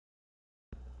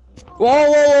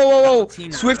Whoa.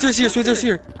 Swifter's here, Swifter's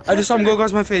here. I just saw him go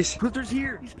across my face. Swifter's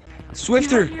here.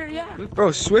 Swifter. Here, yeah.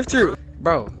 Bro, Swifter.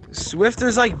 Bro,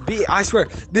 Swifter's like B. I swear,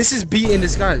 this is B in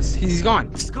disguise. He's gone.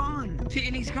 He's gone.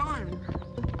 And he's gone.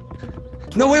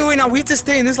 No, wait, now we have to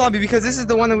stay in this lobby because this is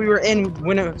the one that we were in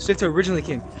when Swifter originally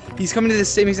came. He's coming to the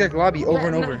same exact lobby over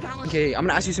and over. Okay, I'm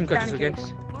gonna ask you some questions, okay?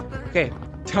 Okay,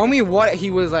 tell me what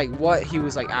he was like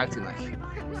acting like.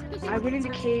 I went into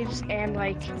caves and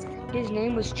like his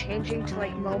name was changing to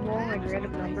like Momo and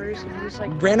random numbers and he was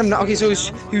like Okay, so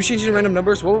he was changing to random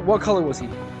numbers. What color was he?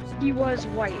 he was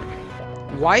white.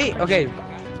 White? Okay.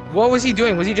 What was he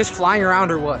doing? Was he just flying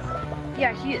around or what?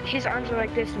 Yeah, his arms were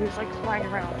like this and he was like flying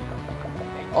around.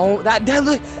 Oh,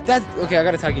 okay, I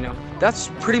gotta tag you now. That's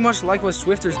pretty much like what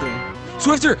Swifter's doing.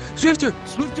 Swifter! Swifter.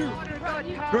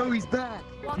 Bro, he's back.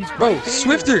 Bro,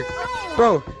 Swifter!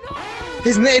 Bro,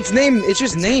 it's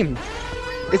just name.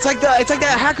 It's like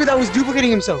that hacker that was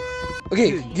duplicating himself.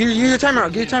 Okay, get your timer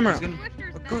out.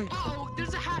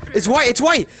 It's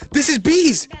white. This is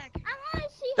bees.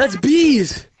 That's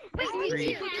bees.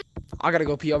 I gotta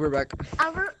go pee. I'll be back.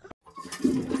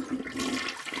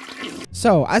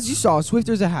 So, as you saw,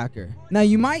 Swifter's a hacker. Now,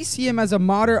 you might see him as a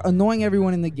modder annoying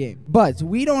everyone in the game, but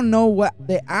we don't know what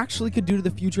they actually could do to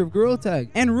the future of Gorilla Tag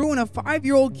and ruin a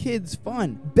 5-year-old kid's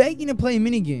fun, begging to play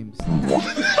minigames.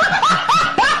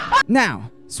 Now,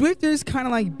 Swifter is kind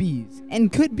of like bees and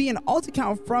could be an alt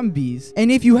account from bees. And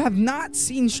if you have not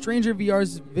seen Stranger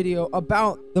VR's video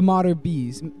about the modder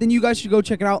bees, then you guys should go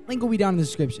check it out. Link will be down in the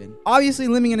description. Obviously,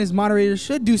 Leming and his moderators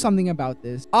should do something about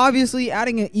this. Obviously,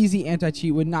 adding an easy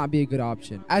anti-cheat would not be a good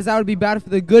option, as that would be bad for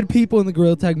the good people in the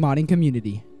Gorilla Tag modding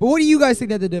community. But what do you guys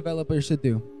think that the developers should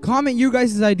do? Comment your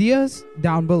guys' ideas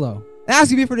down below. And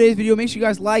that's gonna be it for today's video. Make sure you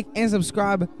guys like and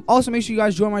subscribe. Also, make sure you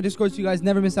guys join my Discord so you guys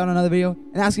never miss out on another video.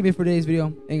 And that's gonna be it for today's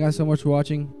video. Thank you guys so much for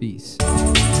watching. Peace.